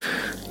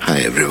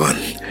everyone.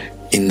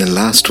 In the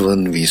last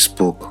one, we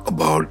spoke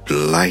about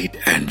light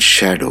and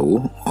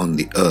shadow on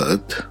the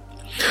earth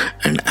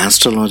and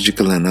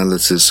astrological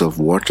analysis of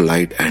what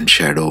light and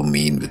shadow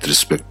mean with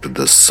respect to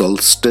the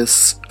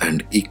solstice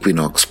and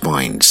equinox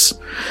points.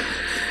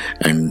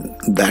 And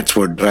that's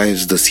what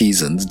drives the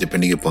seasons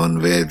depending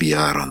upon where we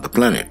are on the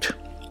planet.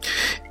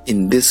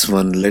 In this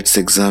one, let's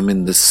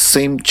examine the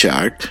same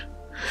chart,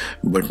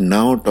 but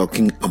now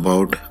talking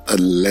about a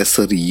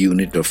lesser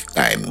unit of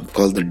time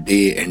called the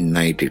day and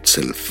night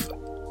itself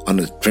on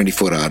a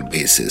 24-hour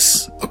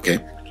basis. Okay.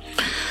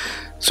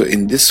 So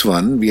in this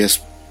one, we are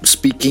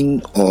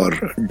speaking or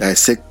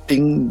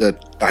dissecting the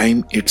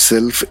time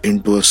itself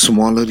into a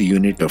smaller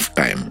unit of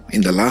time.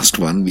 In the last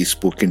one, we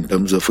spoke in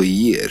terms of a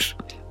year.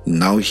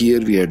 Now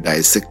here we are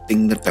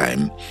dissecting the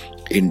time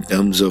in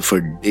terms of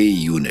a day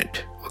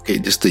unit. Okay,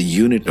 just the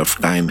unit of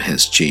time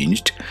has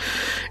changed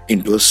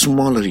into a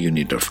smaller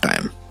unit of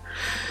time.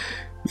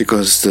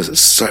 Because the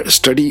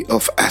study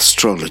of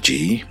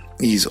astrology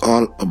is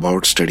all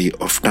about study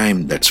of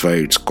time. That's why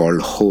it's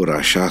called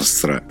Hora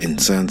Shastra in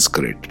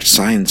Sanskrit,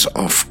 science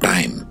of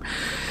time.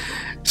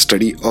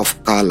 Study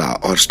of Kala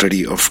or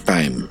study of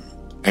time.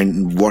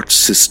 And what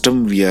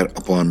system we are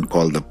upon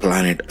called the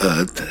planet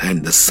Earth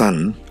and the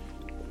Sun,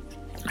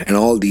 and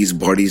all these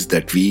bodies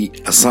that we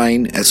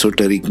assign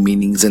esoteric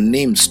meanings and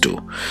names to.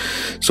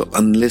 So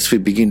unless we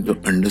begin to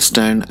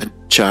understand a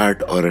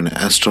chart or an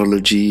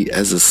astrology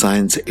as a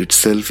science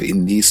itself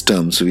in these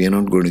terms, we are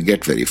not going to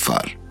get very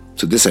far.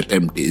 So this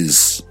attempt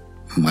is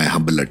my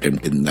humble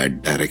attempt in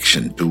that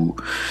direction to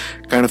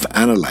kind of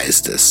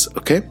analyze this.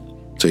 Okay,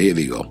 so here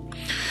we go.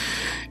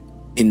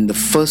 In the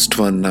first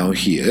one now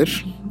here,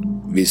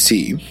 we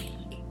see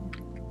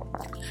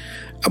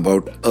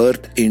about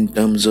Earth in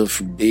terms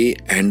of day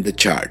and the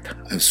chart.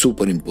 I've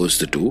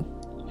superimposed the two.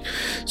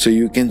 So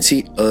you can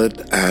see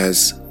Earth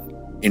as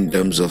in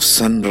terms of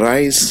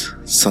sunrise,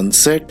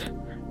 sunset,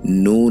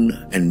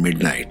 noon and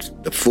midnight,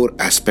 the four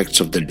aspects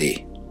of the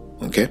day.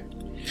 Okay.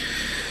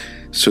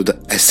 So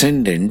the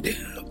ascendant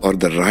or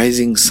the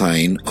rising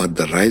sign or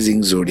the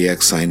rising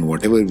zodiac sign,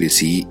 whatever we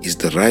see, is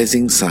the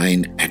rising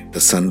sign at the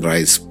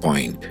sunrise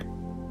point,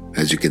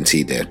 as you can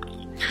see there.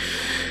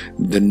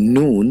 The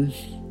noon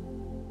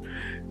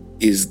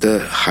is the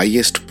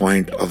highest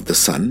point of the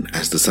sun.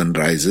 As the sun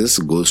rises,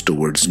 goes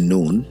towards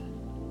noon.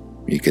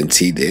 You can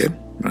see there,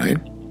 right?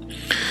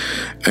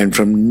 And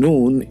from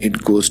noon,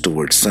 it goes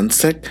towards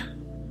sunset.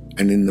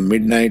 And in the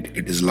midnight,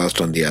 it is lost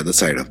on the other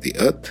side of the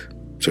earth.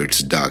 So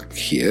it's dark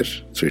here.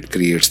 So it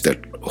creates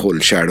that whole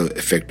shadow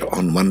effect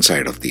on one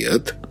side of the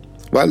earth,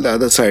 while the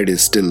other side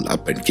is still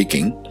up and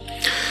kicking.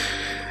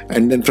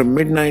 And then from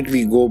midnight,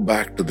 we go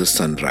back to the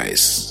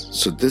sunrise.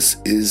 So this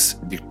is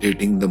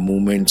dictating the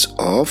movements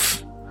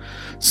of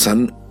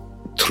sun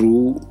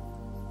through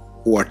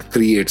what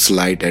creates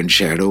light and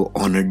shadow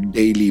on a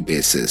daily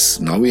basis.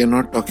 Now we are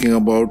not talking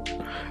about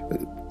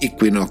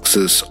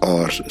equinoxes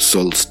or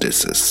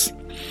solstices.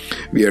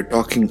 We are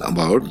talking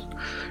about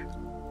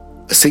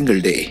a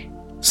single day,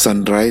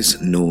 sunrise,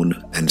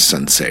 noon and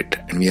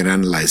sunset, and we are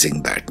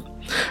analyzing that.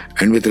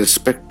 And with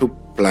respect to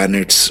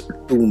planets,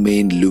 two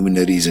main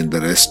luminaries in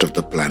the rest of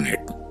the planet,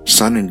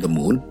 sun and the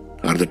moon,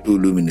 are the two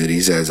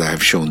luminaries as I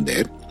have shown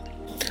there.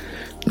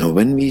 Now,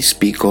 when we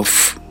speak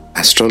of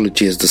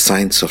astrology as the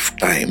science of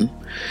time,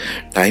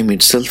 time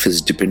itself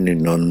is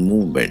dependent on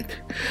movement.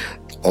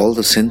 All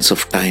the sense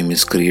of time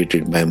is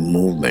created by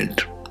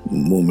movement.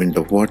 Movement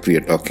of what we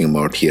are talking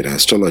about here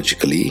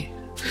astrologically.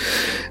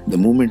 The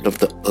movement of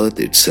the earth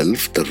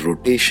itself, the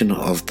rotation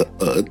of the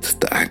earth,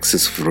 the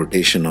axis of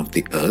rotation of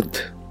the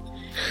earth,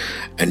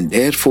 and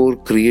therefore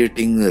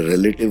creating a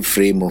relative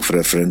frame of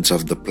reference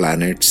of the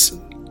planets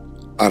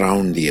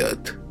around the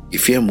earth.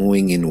 If you are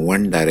moving in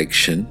one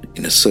direction,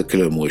 in a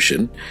circular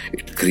motion,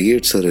 it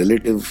creates a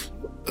relative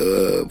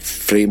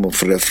frame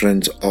of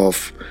reference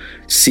of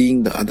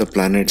seeing the other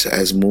planets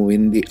as move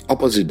in the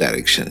opposite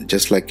direction.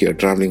 Just like you're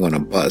traveling on a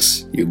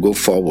bus, you go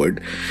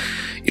forward,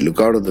 you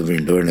look out of the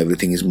window and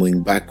everything is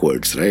moving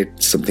backwards, right?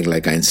 Something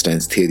like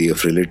Einstein's theory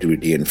of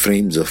relativity and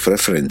frames of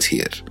reference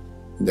here.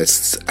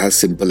 That's as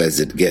simple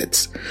as it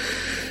gets.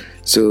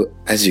 So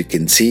as you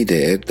can see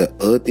there, the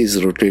earth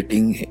is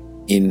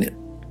rotating in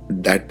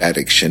that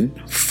direction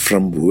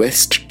from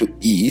west to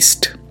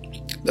east.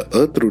 The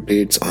earth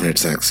rotates on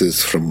its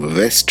axis from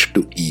west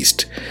to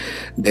east.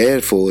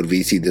 Therefore,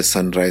 we see the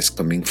sunrise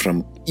coming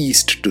from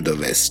east to the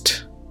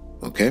west.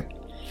 Okay.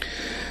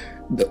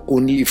 The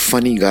only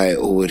funny guy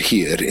over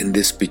here in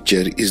this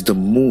picture is the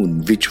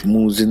moon, which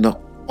moves in the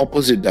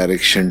opposite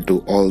direction to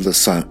all the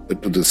sun,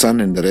 to the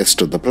sun and the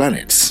rest of the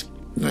planets,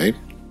 right?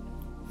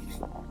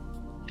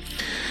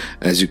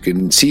 As you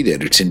can see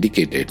there, it's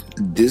indicated.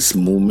 This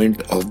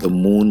movement of the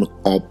moon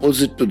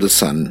opposite to the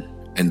sun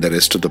and the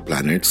rest of the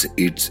planets,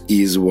 it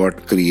is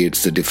what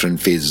creates the different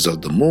phases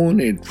of the moon.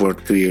 It's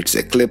what creates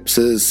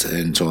eclipses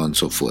and so on and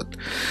so forth.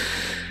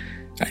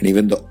 And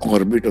even the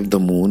orbit of the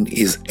moon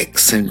is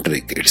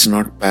eccentric. It's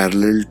not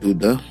parallel to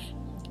the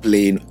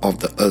plane of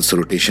the Earth's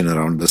rotation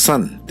around the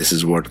sun. This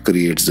is what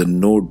creates the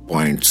node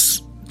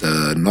points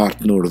the north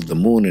node of the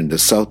moon and the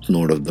south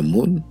node of the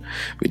moon,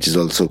 which is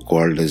also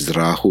called as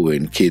Rahu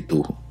and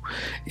Ketu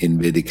in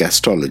Vedic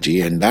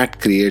astrology, and that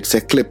creates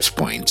eclipse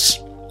points.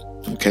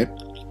 Okay,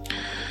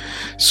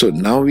 so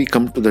now we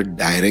come to the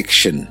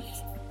direction,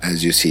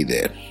 as you see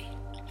there.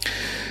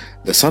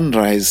 The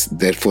sunrise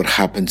therefore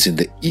happens in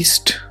the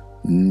east,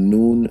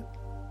 noon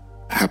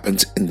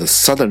happens in the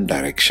southern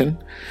direction,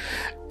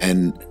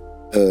 and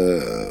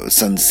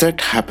sunset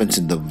happens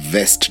in the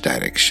west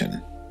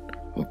direction.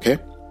 Okay,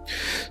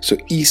 so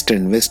east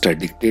and west are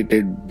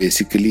dictated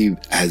basically,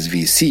 as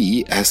we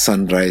see, as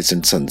sunrise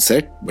and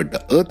sunset, but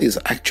the earth is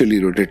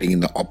actually rotating in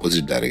the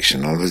opposite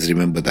direction. Always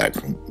remember that.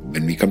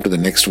 When we come to the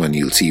next one,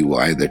 you'll see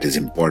why that is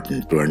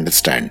important to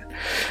understand.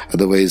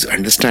 Otherwise,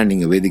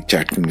 understanding a Vedic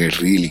chart can get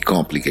really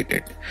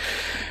complicated.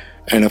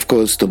 And of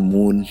course, the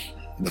moon,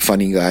 the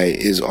funny guy,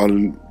 is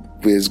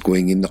always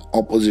going in the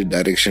opposite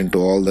direction to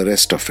all the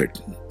rest of it.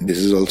 This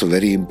is also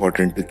very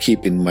important to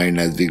keep in mind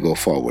as we go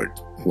forward.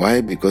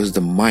 Why? Because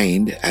the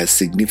mind, as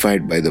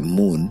signified by the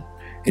moon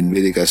in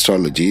Vedic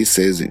astrology,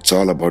 says it's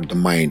all about the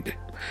mind.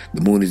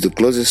 The moon is the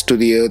closest to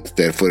the earth,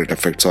 therefore it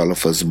affects all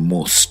of us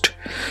most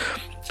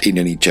in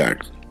any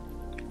chart.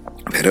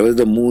 Wherever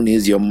the moon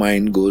is, your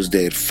mind goes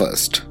there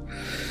first.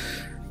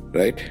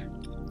 Right?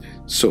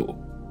 So,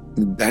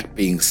 that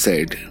being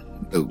said,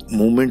 the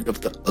movement of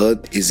the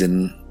earth is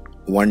in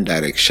one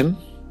direction.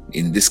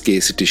 In this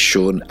case, it is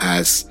shown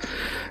as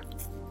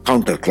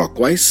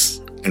counterclockwise,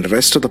 and the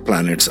rest of the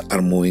planets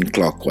are moving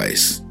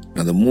clockwise.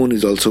 Now the moon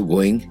is also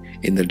going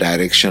in the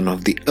direction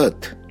of the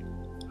earth,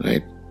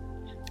 right,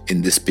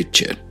 in this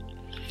picture.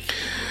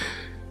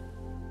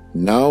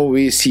 Now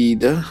we see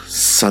the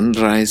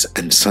sunrise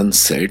and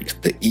sunset,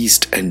 the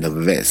east and the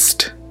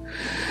west.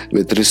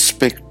 With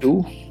respect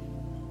to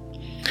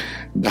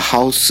the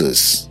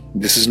houses,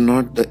 this is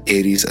not the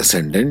Aries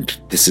ascendant,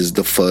 this is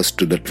the first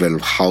to the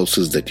 12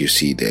 houses that you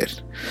see there.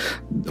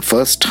 The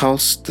first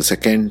house, the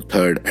second,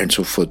 third, and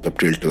so forth up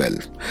till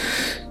 12.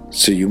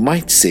 So you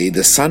might say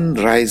the sun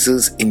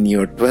rises in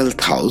your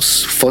 12th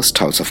house, first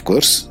house of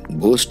course,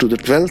 goes to the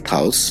 12th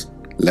house,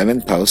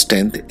 11th house,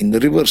 10th in the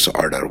reverse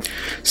order.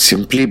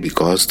 Simply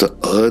because the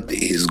earth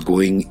is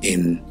going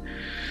in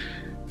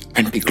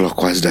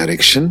anti-clockwise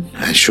direction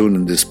as shown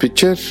in this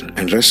picture,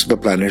 and rest of the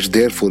planets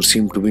therefore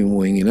seem to be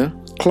moving in a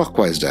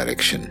clockwise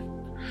direction.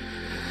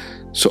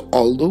 So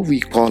although we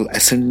call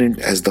ascendant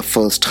as the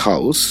first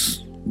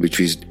house, which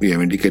we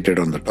have indicated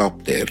on the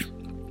top there,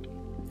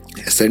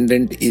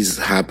 ascendant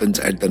happens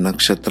at the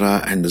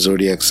nakshatra and the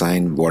zodiac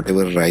sign,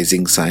 whatever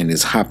rising sign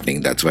is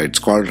happening. That's why it's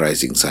called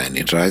rising sign.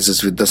 It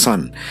rises with the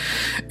sun.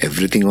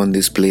 Everything on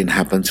this plane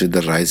happens with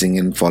the rising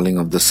and falling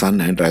of the sun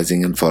and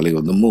rising and falling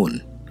of the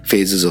moon,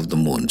 phases of the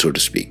moon, so to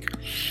speak.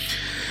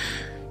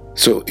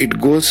 So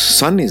it goes,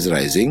 sun is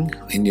rising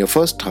in your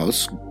first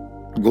house,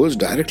 goes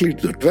directly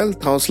to the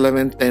 12th house,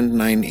 11th, 10th,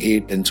 9,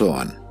 8, and so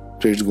on.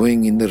 So it's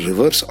going in the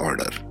reverse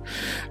order.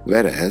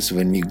 Whereas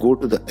when we go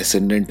to the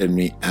ascendant and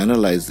we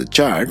analyze the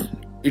chart,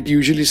 it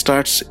usually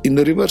starts in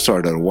the reverse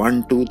order.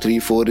 1, 2, 3,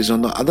 4 is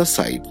on the other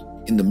side,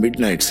 in the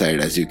midnight side,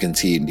 as you can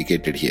see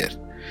indicated here.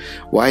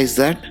 Why is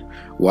that?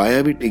 Why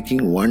are we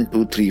taking 1,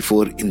 2, 3,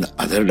 4 in the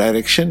other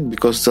direction?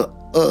 Because the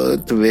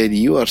earth where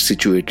you are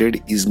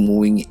situated is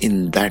moving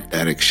in that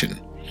direction.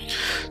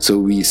 So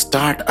we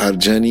start our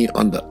journey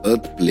on the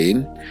earth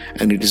plane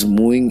and it is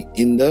moving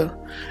in the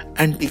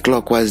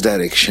anti-clockwise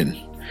direction.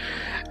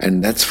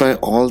 And that's why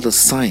all the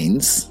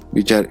signs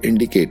which are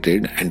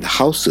indicated and the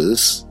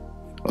houses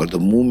or the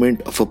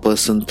movement of a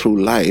person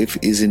through life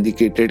is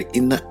indicated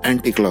in the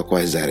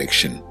anti-clockwise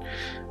direction.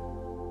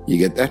 You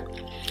get that?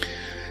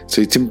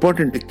 So it's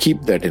important to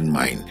keep that in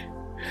mind.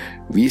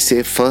 We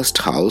say first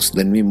house,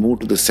 then we move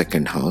to the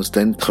second house,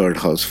 then third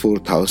house,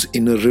 fourth house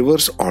in a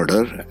reverse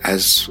order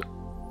as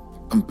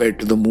compared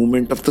to the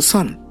movement of the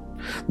sun.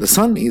 The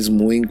sun is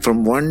moving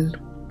from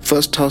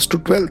first house to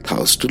 12th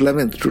house to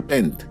 11th to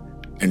 10th,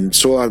 and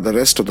so are the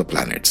rest of the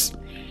planets.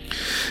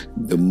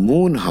 The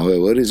moon,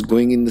 however, is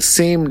going in the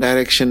same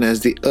direction as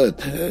the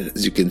earth,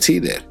 as you can see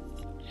there.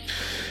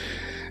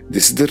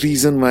 This is the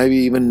reason why we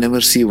even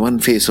never see one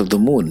face of the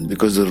moon,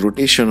 because the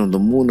rotation of the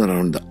moon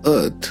around the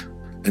earth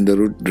and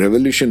the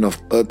revolution of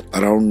earth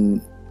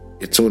around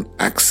its own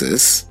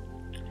axis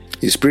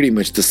is pretty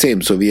much the same.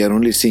 So we are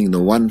only seeing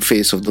the one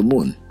face of the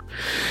moon.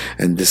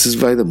 And this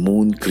is why the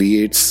moon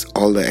creates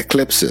all the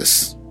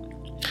eclipses,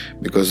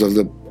 because of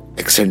the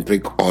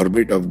eccentric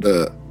orbit of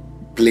the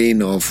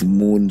plane of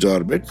moon's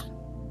orbit,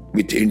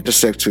 which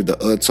intersects with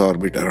the earth's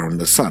orbit around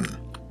the sun.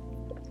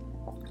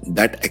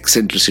 That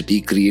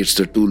eccentricity creates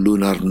the two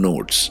lunar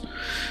nodes.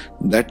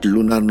 That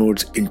lunar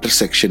node's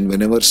intersection,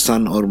 whenever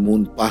sun or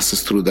moon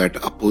passes through that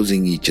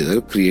opposing each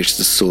other, creates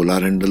the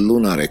solar and the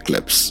lunar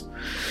eclipse.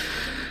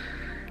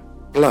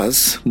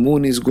 Plus,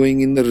 moon is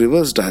going in the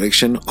reverse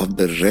direction of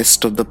the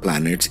rest of the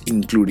planets,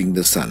 including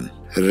the sun.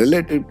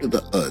 Relative to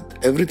the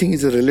earth, everything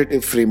is a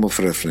relative frame of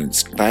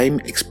reference. Time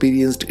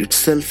experienced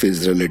itself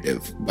is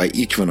relative by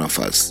each one of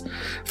us.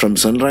 From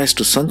sunrise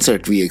to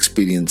sunset, we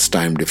experience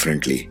time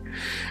differently.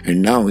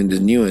 And now in the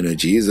new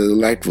energies, as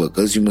light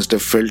workers, you must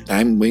have felt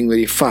time going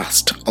very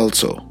fast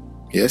also.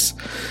 Yes?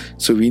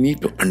 So we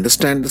need to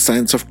understand the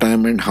science of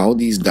time and how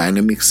these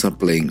dynamics are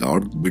playing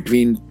out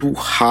between two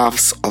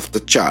halves of the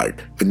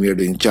chart when we are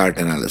doing chart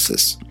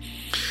analysis.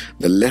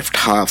 The left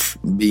half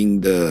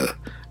being the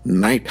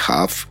night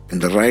half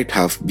and the right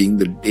half being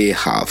the day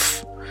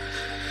half.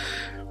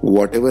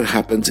 Whatever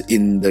happens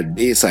in the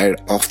day side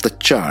of the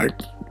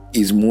chart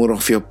is more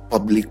of your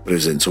public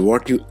presence.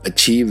 What you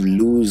achieve,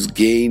 lose,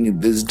 gain,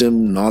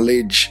 wisdom,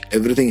 knowledge,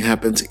 everything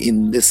happens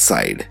in this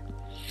side.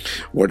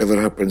 Whatever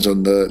happens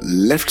on the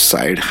left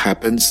side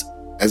happens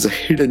as a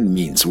hidden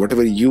means.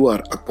 Whatever you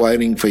are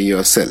acquiring for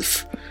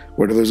yourself,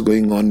 whatever is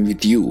going on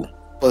with you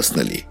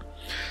personally.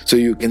 So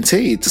you can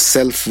say it's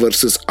self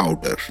versus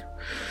outer.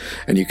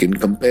 And you can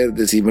compare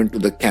this even to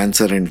the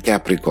Cancer and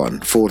Capricorn,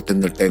 4th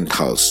and the 10th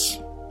house,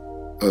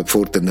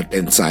 4th and the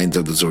 10th signs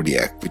of the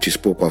zodiac, which we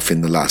spoke of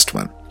in the last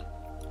one.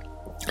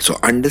 So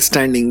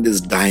understanding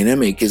this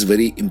dynamic is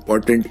very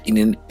important in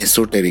an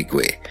esoteric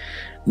way.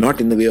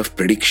 Not in the way of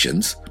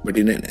predictions, but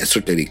in an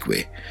esoteric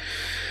way.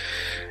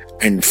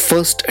 And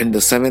 1st and the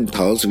 7th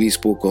house, we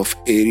spoke of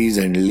Aries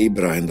and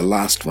Libra in the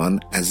last one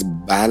as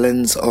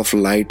balance of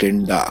light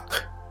and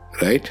dark.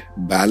 Right?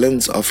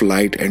 Balance of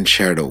light and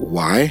shadow.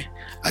 Why?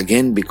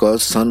 Again,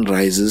 because sun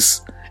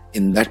rises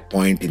in that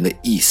point in the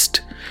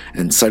east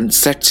and sun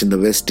sets in the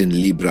west in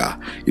Libra.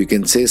 You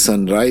can say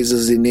sun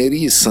rises in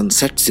Aries, sun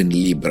sets in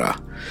Libra.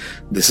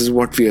 This is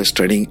what we are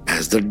studying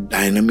as the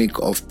dynamic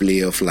of play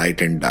of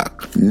light and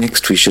dark.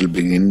 Next, we shall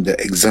begin the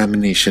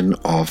examination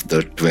of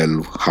the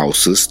 12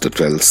 houses, the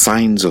 12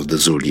 signs of the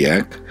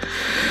zodiac,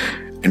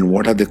 and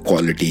what are the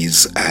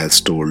qualities as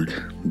told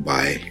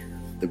by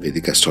the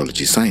Vedic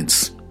astrology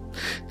science.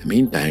 In the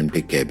meantime,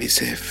 take care, be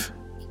safe.